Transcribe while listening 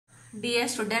Dear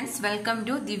students, welcome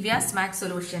to Divya's Math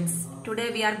Solutions. Today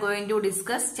we are going to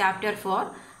discuss chapter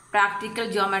 4 Practical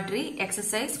Geometry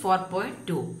exercise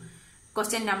 4.2.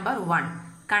 Question number 1.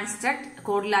 Construct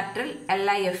quadrilateral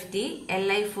LIFT,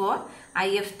 Li for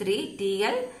IF3,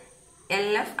 TL,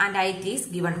 LF and IT is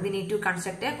given. We need to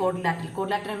construct a quadrilateral.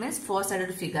 Quadrilateral means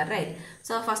four-sided figure, right?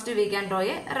 So first we can draw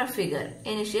a rough figure.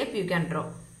 Any shape you can draw.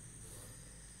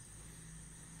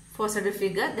 Four-sided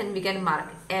figure, then we can mark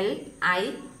L,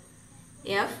 I,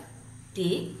 F,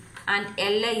 T and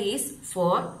Li is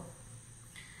 4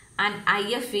 and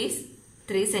IF is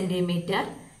 3 cm,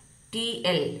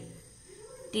 TL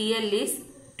is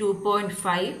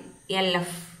 2.5,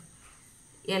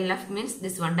 LF means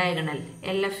this one diagonal,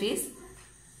 LF is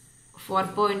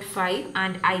 4.5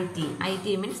 and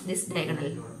IT means this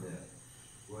diagonal,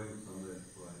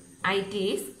 IT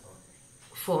is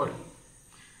 4.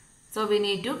 So we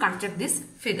need to construct this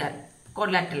figure,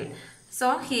 quadrilateral.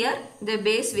 So here the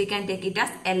base we can take it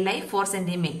as Li 4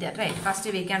 cm, right? First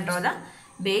we can draw the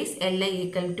base Li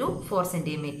equal to 4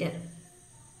 cm.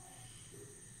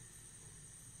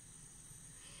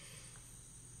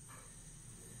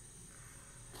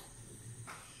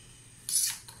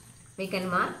 We can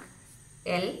mark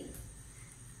Li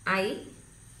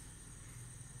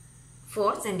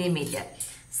 4 cm.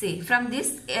 See, from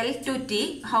this L to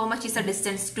T, how much is the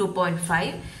distance?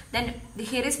 2.5. Then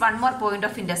here is one more point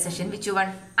of intersection, which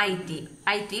one? IT.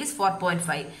 IT is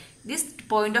 4.5. This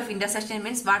point of intersection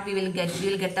means what we will get? We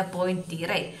will get the point T,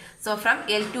 right? So from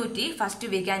L to T, first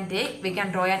we can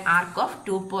draw an arc of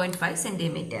 2.5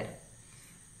 centimeter.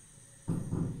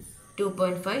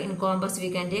 2.5 in compass we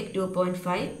can take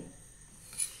 2.5.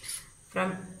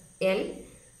 From L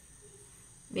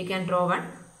we can draw one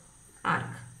arc.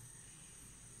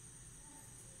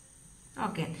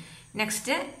 Okay. Next,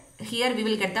 here we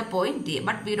will get the point T,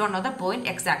 but we don't know the point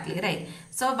exactly, right?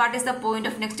 So what is the point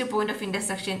of next point of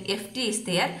intersection? FT is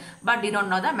there, but we don't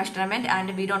know the measurement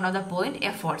and we don't know the point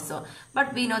F also.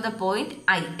 But we know the point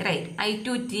I, right? I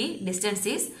to T distance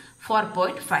is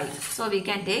 4.5. So we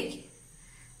can take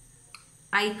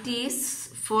IT is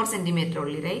 4 cm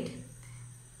only, right?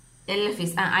 LF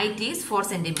is IT is 4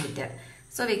 cm.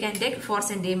 So we can take 4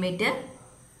 cm.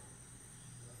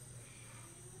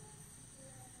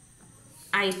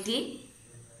 IT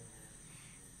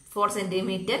 4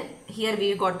 cm. Here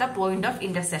we got the point of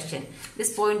intersection.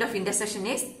 This point of intersection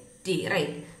is T,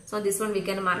 right? So this one we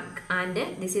can mark and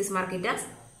this is marked it as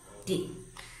T.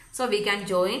 So we can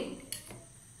join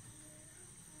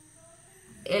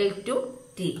L to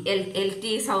T. LT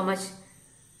is how much?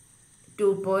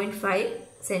 2.5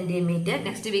 cm.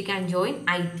 Next we can join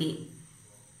IT.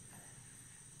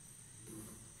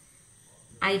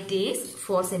 IT is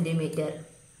 4 cm.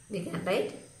 We can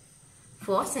write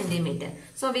 4 cm.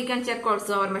 So we can check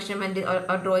also our measurement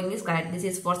or drawing is correct. This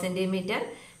is 4 cm.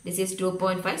 This is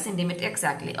 2.5 cm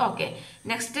exactly. Okay.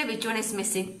 Next, which one is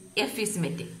missing? F is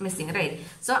missing, right?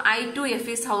 So I to F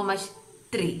is how much?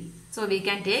 3. So we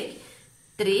can take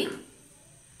 3.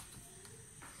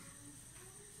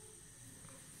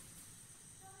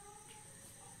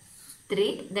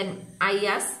 Then I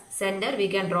as center we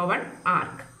can draw one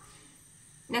arc.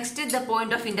 Next is the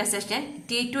point of intersection.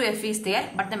 T to F is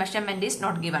there, but the measurement is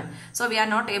not given. So we are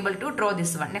not able to draw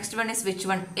this one. Next one is which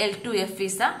one? L to F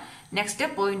is the next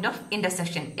point of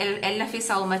intersection. LF is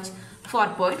how much?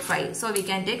 4.5. So we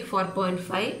can take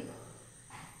 4.5.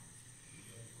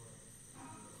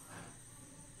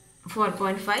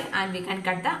 4.5 and we can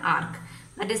cut the arc.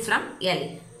 That is from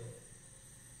L.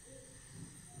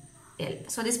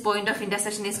 So this point of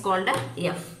intersection is called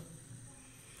F.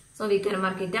 So we can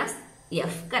mark it as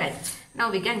F, correct.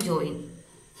 Now we can join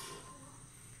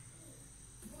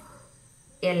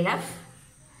LF.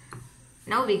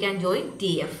 Now we can join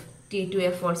TF. T to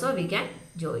F also we can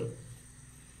join.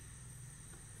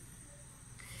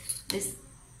 This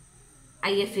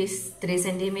IF is 3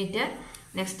 cm.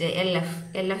 Next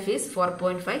LF. LF is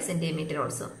 4.5 cm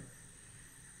also.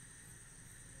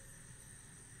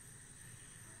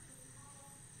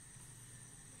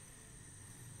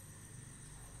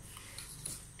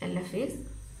 LF is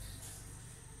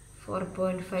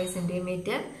 4.5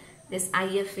 cm. This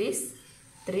IF is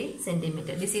 3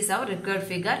 cm. This is our required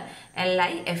figure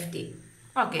LIFT.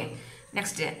 Okay.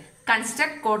 Next,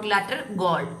 construct quadrilateral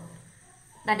goal.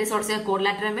 That is also a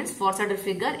quadrilateral means four-sided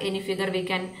figure. Any figure we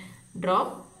can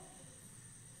draw.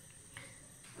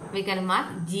 We can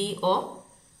mark GOLD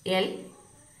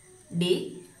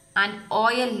and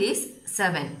OL is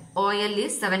 7. OL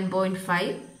is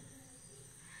 7.5.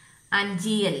 And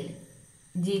G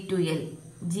to L.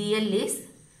 GL is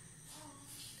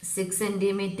 6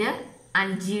 cm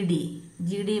and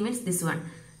GD means this one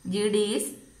GD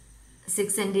is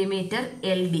 6 centimeter,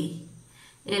 LD.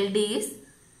 LD is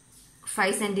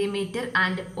 5 centimeter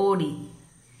and OD.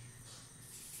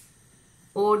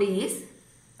 OD is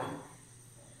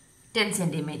 10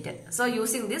 centimeter. So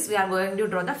using this we are going to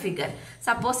draw the figure.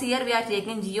 Suppose here we are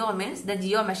taking geo means the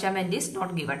geo measurement is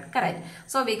not given. Correct.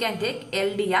 So we can take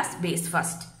LD as base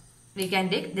first. We can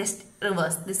take this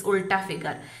reverse, this ulta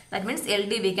figure. That means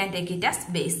LD we can take it as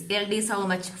base. LD is how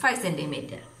much? 5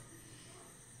 centimeter.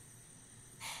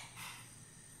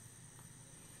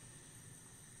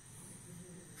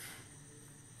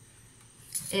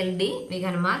 LD we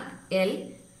can mark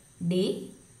LD,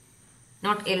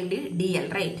 not LD,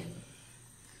 DL, right?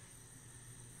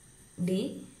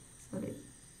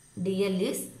 DL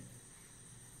is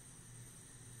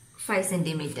 5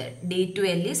 centimeter. D to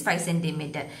L is 5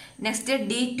 centimeter. Next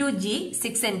D to G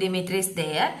 6 centimeter is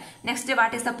there. Next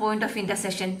what is the point of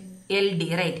intersection?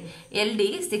 LD, right?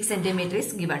 LD 6 centimeter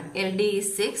is given. LD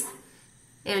is 6.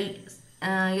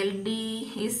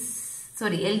 LG is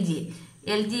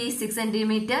 6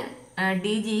 centimeter.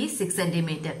 DG is 6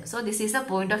 centimeter. So this is the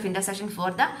point of intersection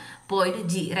for the point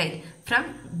G, right? From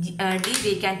D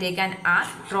we can take an arc,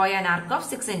 draw an arc of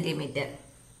 6 centimeter.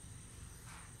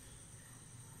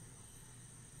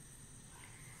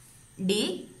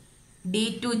 D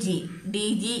to G.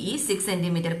 DG is 6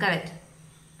 centimeter, correct?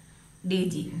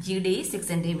 DG. GD is 6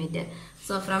 centimeter.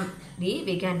 So from D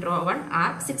we can draw one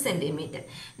arc 6 centimeter.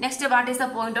 Next what is the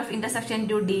point of intersection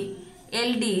to D?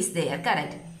 LD is there,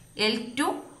 correct?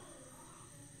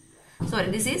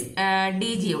 This is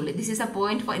DG only. This is a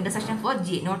point for intersection for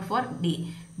G, not for D.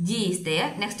 G is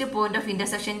there. Next point of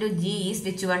intersection to G is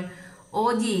which one?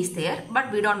 OG is there,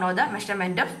 but we don't know the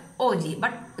measurement of OG.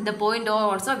 But the point O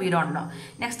also we don't know.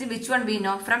 Next, which one we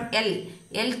know? From L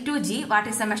to G, what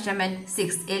is the measurement?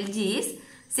 6. LG is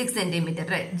 6 centimeter,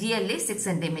 right? GL is 6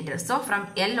 centimeter. So from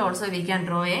L also we can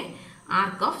draw a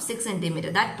arc of 6 centimeter.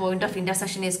 That point of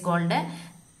intersection is called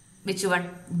which one?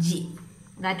 G.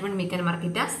 That one we can mark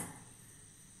it as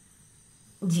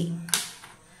G.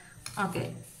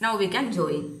 Okay. Now we can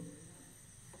join.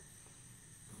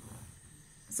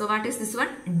 So what is this one?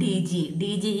 DG.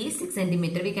 DG is 6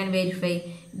 centimeter. We can verify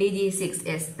DG is 6.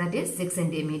 Yes, that is 6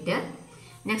 centimeter.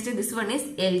 Next this one is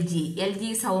LG.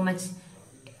 LG is how much?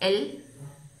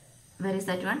 Where is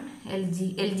that one?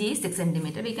 LG. LG is 6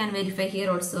 centimeter. We can verify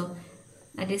here also.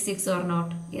 That is 6 or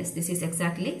not? Yes, this is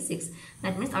exactly 6.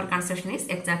 That means our construction is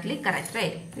exactly correct,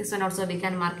 right? This one also we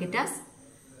can mark it as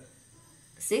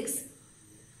 6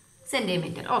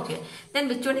 centimeter. Okay. Then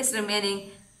which one is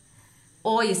remaining?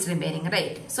 O is remaining,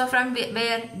 right? So from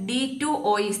where D to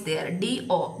O is there,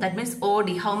 DO, that means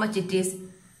OD, how much it is?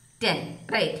 10,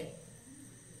 right?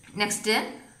 Next, for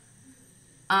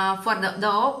the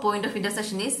O point of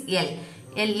intersection is L.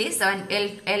 LO is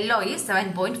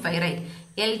 7.5, right?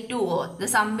 L to O,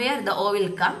 somewhere the O will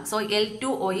come. So L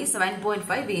to O is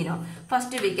 7.5, we know.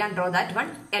 First we can draw that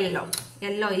one, LO.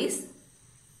 LO is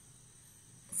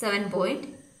 7.5.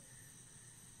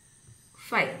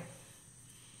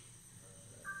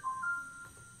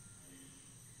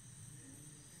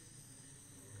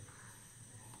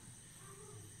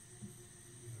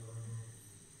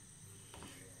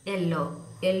 LO,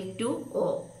 L to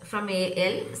O. From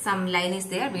L, some line is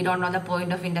there. We don't know the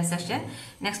point of intersection.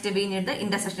 Next, we need the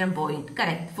intersection point.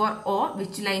 Correct. For O,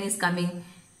 which line is coming?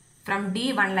 From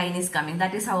D, one line is coming.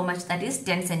 That is how much? That is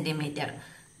 10 centimeter.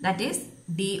 That is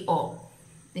DO.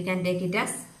 We can take it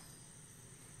as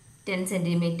 10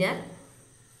 centimeter.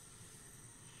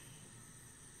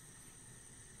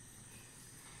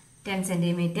 10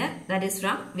 centimeter. That is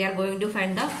from, we are going to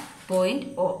find the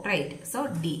point O, right? So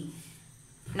D.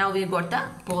 Now we got the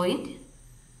point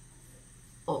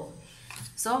O.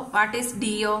 So what is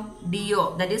DO?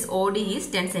 DO, that is OD is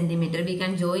 10 centimeter. We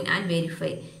can join and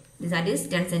verify. That is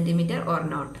 10 centimeter or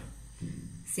not.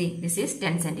 See, this is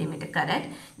 10 centimeter, correct.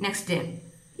 Next, L,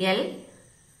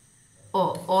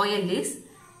 O. OL is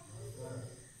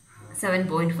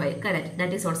 7.5, correct.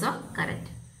 That is also correct.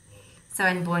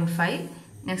 7.5.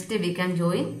 Next, we can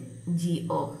join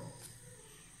GO.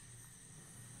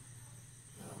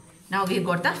 Now we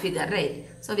got the figure, right?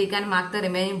 So we can mark the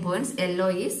remaining points. LO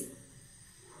is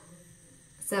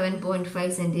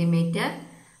 7.5 centimeter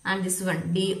and this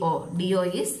one DO. DO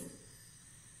is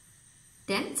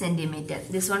 10 centimeter.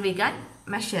 This one we can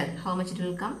measure. How much it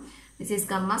will come? This is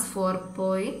come as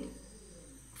 4.5.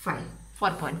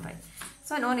 4.5.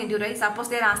 So no need to write. Suppose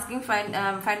they are asking find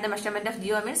the measurement of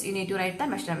GO means you need to write the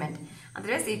measurement.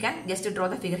 Otherwise you can just draw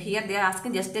the figure. Here they are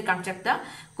asking just to construct the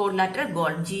quadrilateral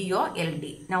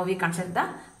GOLD. Now we construct the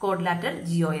quadrilateral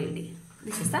GOLD.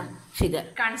 This is the figure.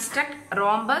 Construct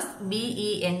rhombus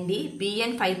BEND,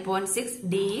 BN 5.6,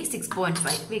 DE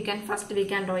 6.5. We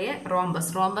can draw a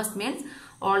rhombus. Rhombus means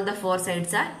all the four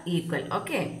sides are equal.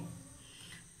 Okay.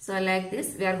 So like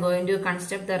this, we are going to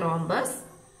construct the rhombus.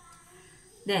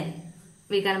 Then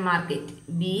we can mark it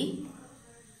B,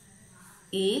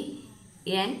 E,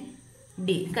 N,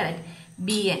 D. Correct.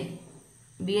 BN.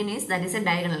 BN is, that is a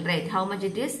diagonal, right? How much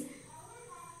it is?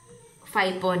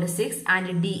 5.6,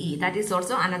 and DE, that is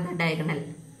also another diagonal.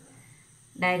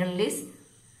 Diagonal is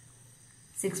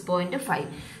 6.5.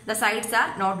 The sides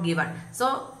are not given.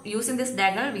 So using this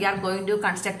diagonal, we are going to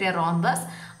construct a rhombus.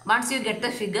 Once you get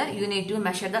the figure, you need to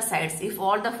measure the sides. If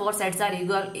all the four sides are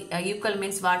equal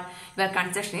means what? Your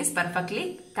construction is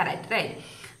perfectly correct, right?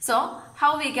 So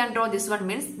how we can draw this one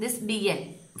means this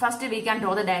BN. First we can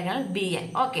draw the diagonal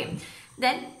BN. Okay.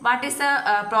 Then what is the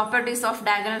properties of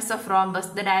diagonals of rhombus?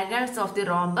 The diagonals of the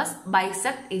rhombus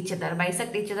bisect each other.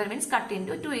 Bisect each other means cut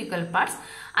into two equal parts.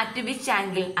 At which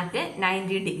angle? At a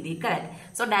 90 degree. Correct.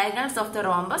 So diagonals of the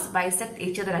rhombus bisect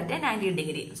each other at a 90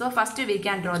 degree. So first we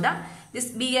can draw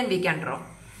this BN we can draw.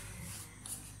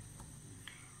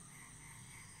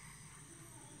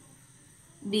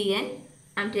 BN,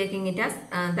 I am taking it as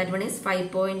that one is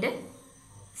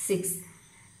 5.6.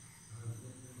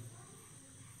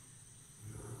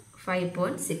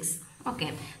 5.6.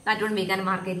 Okay, that one we can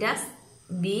mark it as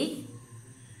B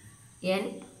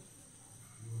N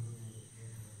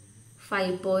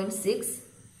 5.6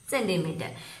 centimeter.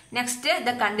 Next,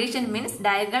 the condition means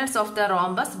diagonals of the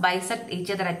rhombus bisect each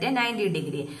other at a 90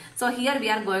 degree. So here we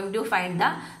are going to find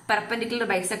the perpendicular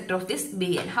bisector of this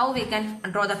BN. How we can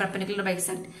draw the perpendicular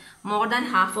bisect? More than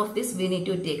half of this we need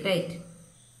to take, right?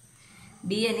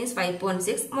 BN is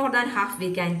 5.6, more than half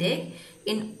we can take.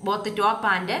 In both the top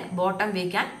and bottom we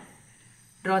can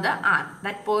draw the arc.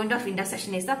 That point of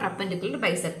intersection is the perpendicular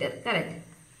bisector. Correct.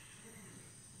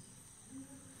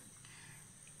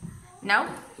 Now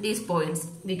these points,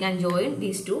 we can join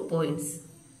these two points.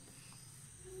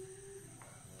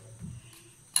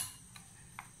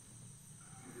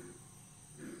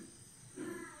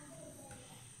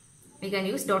 We can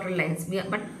use dotted lines,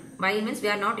 but why means we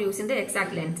are not using the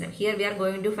exact lines. Here we are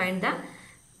going to find the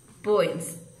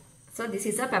points. So this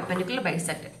is a perpendicular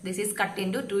bisector. This is cut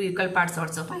into two equal parts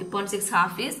also. 5.6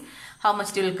 half is how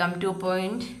much it will come?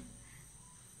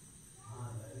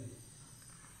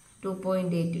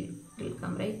 2.8 will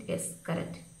come, right? Yes,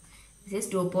 correct. This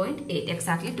is 2.8,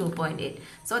 exactly 2.8.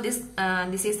 So this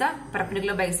is the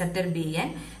perpendicular bisector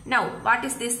BN. Now what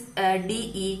is this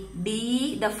DE?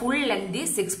 DE, the full length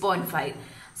is 6.5.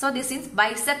 So this is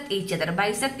bisect each other.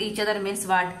 Bisect each other means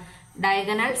what?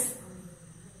 Diagonals.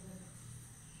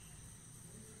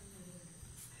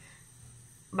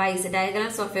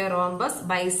 Diagonals of a rhombus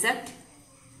bisect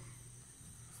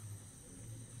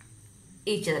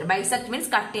each other. Bisect means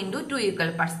cut into two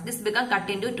equal parts. This become cut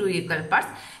into two equal parts.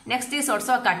 Next is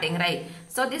also a cutting, right?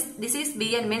 So this is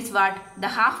BN means what? The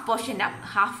half portion up,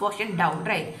 half portion down,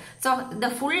 right? So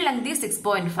the full length is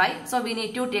 6.5. So we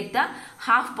need to take the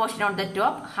half portion on the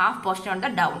top, half portion on the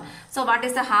down. So what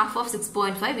is the half of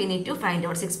 6.5? We need to find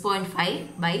out.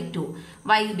 6.5 by 2.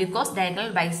 Why? Because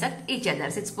diagonal bisect each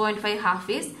other. 6.5 half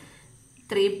is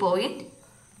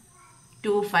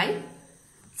 3.25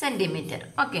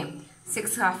 centimeter. Okay.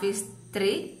 6 half is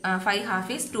 3, 5 half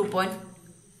is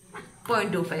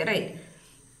 2.25, right?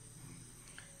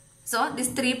 So this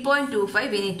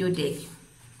 3.25 we need to take.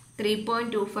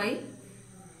 3.25.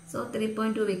 So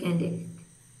 3.2 we can take.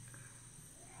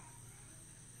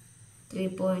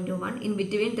 3.21. In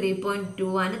between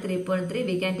 3.2 and 3.3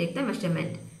 we can take the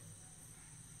measurement.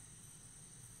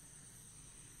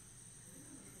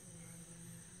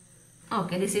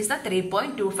 Okay, this is the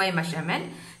 3.25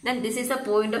 measurement. Then this is the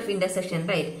point of intersection,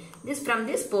 right? From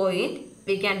this point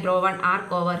we can draw one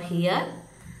arc over here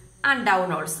and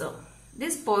down also.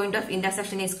 This point of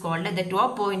intersection is called, the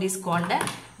top point is called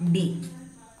D.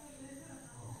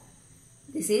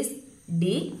 This is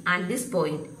D and this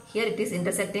point. Here it is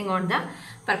intersecting on the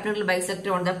perpendicular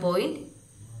bisector on the point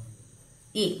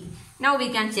E. Now we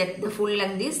can check the full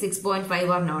length is 6.5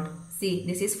 or not. See,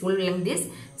 this is full length is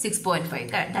 6.5.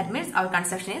 Correct. That means our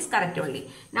construction is correct only.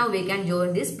 Now we can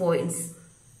join these points.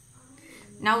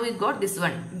 Now we got this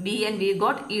one. B and we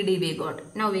got, ED we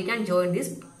got. Now we can join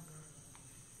these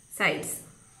sides.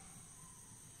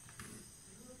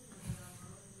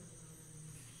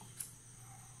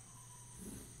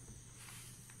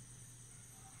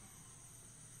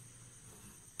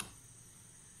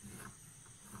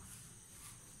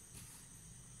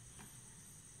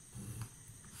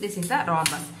 This is a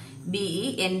rhombus.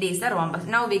 BEND is the rhombus.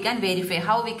 Now we can verify.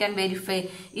 How we can verify?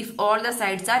 If all the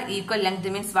sides are equal length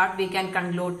means what we can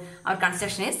conclude? Our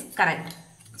construction is correct.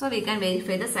 So we can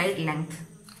verify the side length.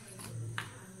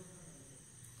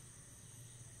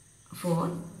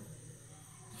 4,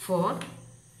 4,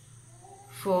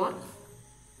 4,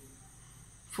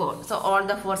 4. So all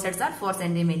the 4 sides are 4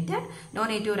 centimeter. No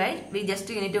need to write. We just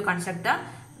need to construct the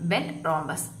bent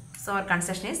rhombus. So our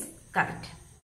construction is correct.